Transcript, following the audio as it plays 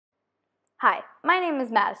Hi, my name is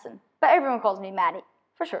Madison, but everyone calls me Maddie,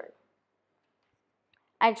 for short.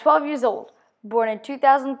 I'm 12 years old, born in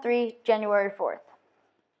 2003, January 4th.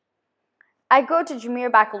 I go to Junior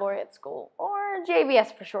Baccalaureate School, or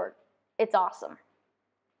JBS for short. It's awesome.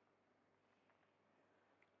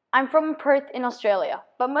 I'm from Perth in Australia,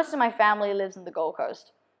 but most of my family lives in the Gold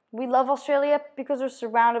Coast. We love Australia because we're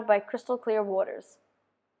surrounded by crystal clear waters.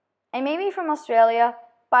 I may be from Australia,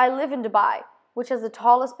 but I live in Dubai, which has the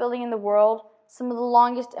tallest building in the world, some of the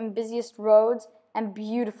longest and busiest roads, and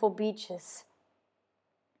beautiful beaches.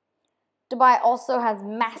 Dubai also has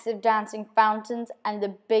massive dancing fountains and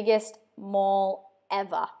the biggest mall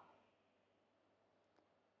ever.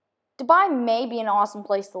 Dubai may be an awesome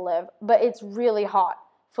place to live, but it's really hot,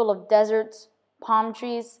 full of deserts, palm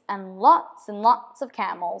trees, and lots of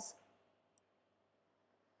camels.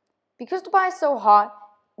 Because Dubai is so hot,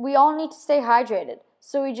 we all need to stay hydrated,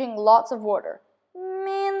 so we drink lots of water,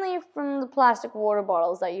 mainly from the plastic water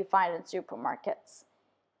bottles that you find in supermarkets.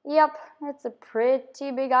 Yep, it's a pretty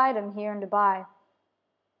big item here in Dubai.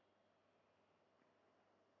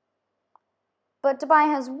 But Dubai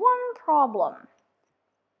has one problem.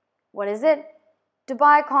 What is it?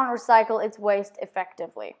 Dubai can't recycle its waste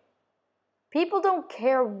effectively. People don't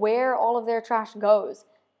care where all of their trash goes,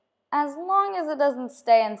 as long as it doesn't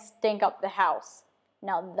stay and stink up the house.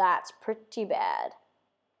 Now that's pretty bad.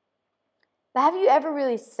 But have you ever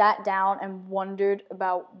really sat down and wondered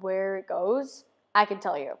about where it goes? I can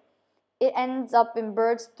tell you. It ends up in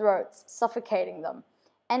birds' throats, suffocating them,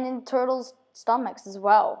 and in turtles' stomachs as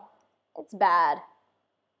well. It's bad.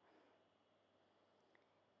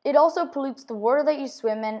 It also pollutes the water that you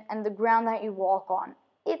swim in and the ground that you walk on.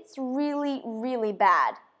 It's really, really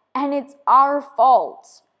bad, and it's our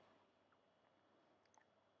fault.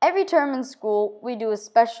 Every term in school, we do a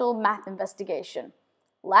special math investigation.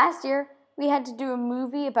 Last year, we had to do a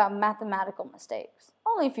movie about mathematical mistakes,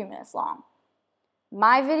 only a few minutes long.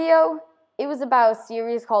 My video, it was about a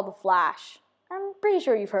series called The Flash. I'm pretty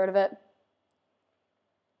sure you've heard of it.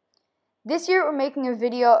 This year, we're making a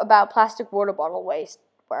video about plastic water bottle waste,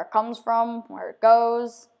 where it comes from, where it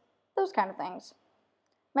goes, those kind of things.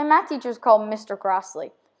 My math teacher is called Mr.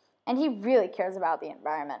 Crossley, and he really cares about the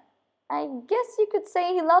environment. I guess you could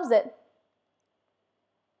say he loves it.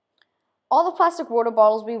 All the plastic water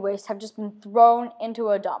bottles we waste have just been thrown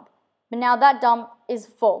into a dump, but now that dump is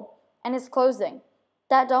full, and it's closing.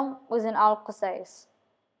 That dump was in Al Qusais.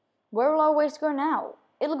 Where will our waste go now?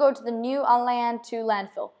 It'll go to the new Al Layan 2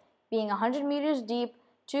 landfill, being 100 meters deep,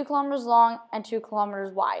 2 kilometers long, and 2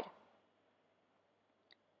 kilometers wide.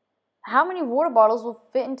 How many water bottles will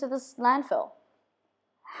fit into this landfill?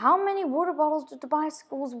 How many water bottles do Dubai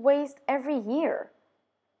schools waste every year?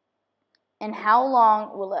 And how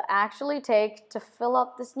long will it actually take to fill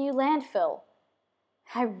up this new landfill?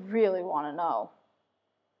 I really want to know.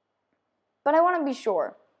 But I want to be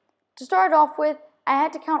sure. To start off with, I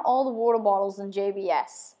had to count all the water bottles in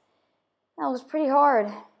JBS. That was pretty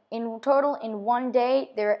hard. In total, in one day,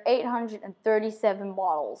 there are 837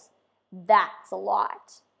 bottles. That's a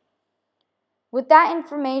lot. With that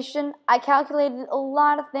information, I calculated a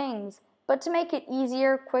lot of things, but to make it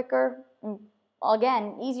easier, quicker, and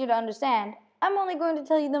again, easier to understand, I'm only going to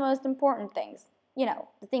tell you the most important things. You know,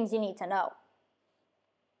 the things you need to know.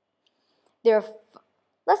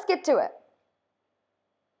 Let's get to it.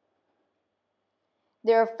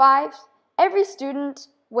 There are 5. Every student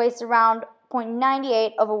wastes around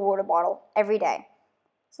 0.98 of a water bottle every day.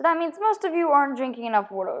 So that means most of you aren't drinking enough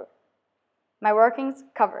water. My workings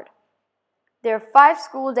covered. There are 5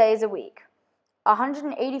 school days a week,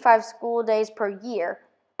 185 school days per year,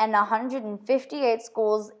 and 158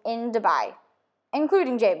 schools in Dubai,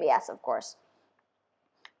 including JBS, of course.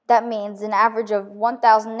 That means an average of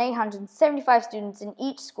 1,875 students in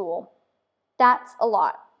each school. That's a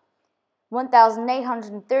lot.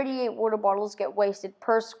 1,838 water bottles get wasted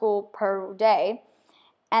per school per day,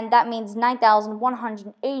 and that means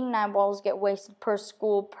 9,189 bottles get wasted per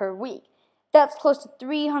school per week. That's close to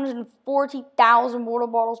 340,000 water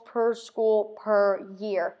bottles per school per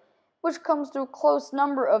year, which comes to a close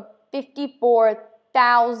number of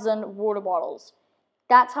 54,000 water bottles.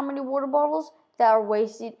 That's how many water bottles that are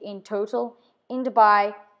wasted in total in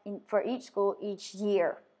Dubai for each school each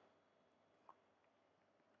year.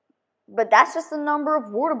 But that's just the number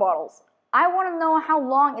of water bottles. I want to know how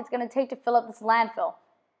long it's going to take to fill up this landfill.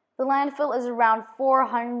 The landfill is around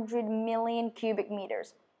 400 million cubic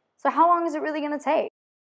meters. So how long is it really going to take?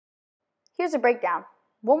 Here's a breakdown.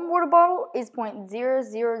 One water bottle is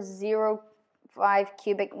 0.0005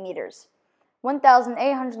 cubic meters.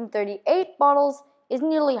 1,838 bottles is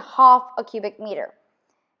nearly half a cubic meter.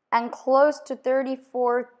 and close to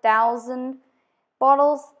 34,000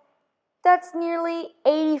 bottles, that's nearly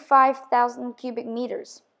 85,000 cubic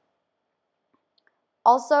meters.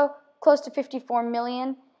 Also, close to 54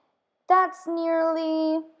 million, that's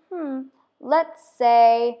nearly, let's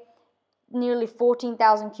say, nearly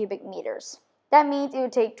 14,000 cubic meters. That means it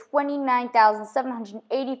would take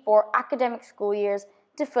 29,784 academic school years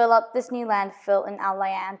to fill up this new landfill in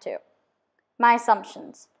Al-Layantu. My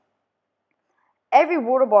assumptions. Every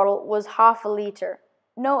water bottle was half a liter.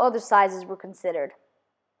 No other sizes were considered.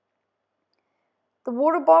 The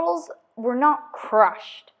water bottles were not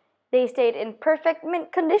crushed. They stayed in perfect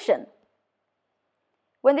mint condition.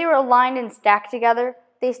 When they were aligned and stacked together,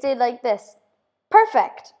 they stayed like this.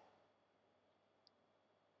 Perfect!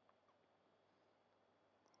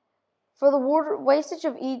 For the wastage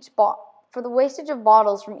of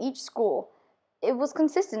bottles from each school, it was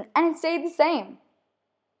consistent and it stayed the same.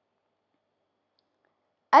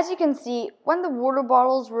 As you can see, when the water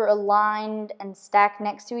bottles were aligned and stacked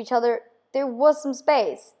next to each other, there was some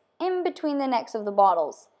space in between the necks of the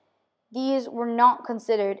bottles. These were not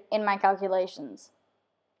considered in my calculations.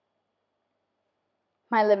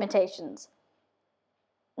 My limitations.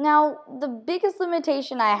 Now, the biggest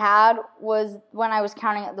limitation I had was when I was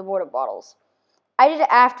counting at the water bottles. I did it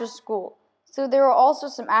after school, so there were also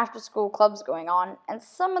some after-school clubs going on, and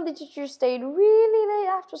some of the teachers stayed really late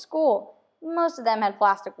after school. Most of them had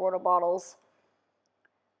plastic water bottles.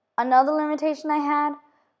 Another limitation I had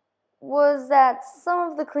was that some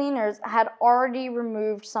of the cleaners had already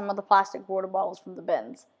removed some of the plastic water bottles from the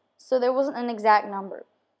bins, so there wasn't an exact number.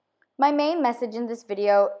 My main message in this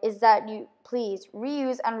video is that you please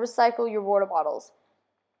reuse and recycle your water bottles.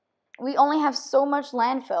 We only have so much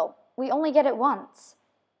landfill. We only get it once.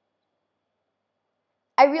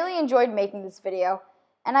 I really enjoyed making this video,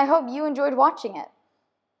 and I hope you enjoyed watching it.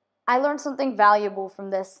 I learned something valuable from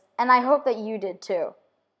this, and I hope that you did too.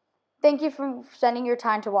 Thank you for spending your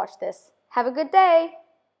time to watch this. Have a good day!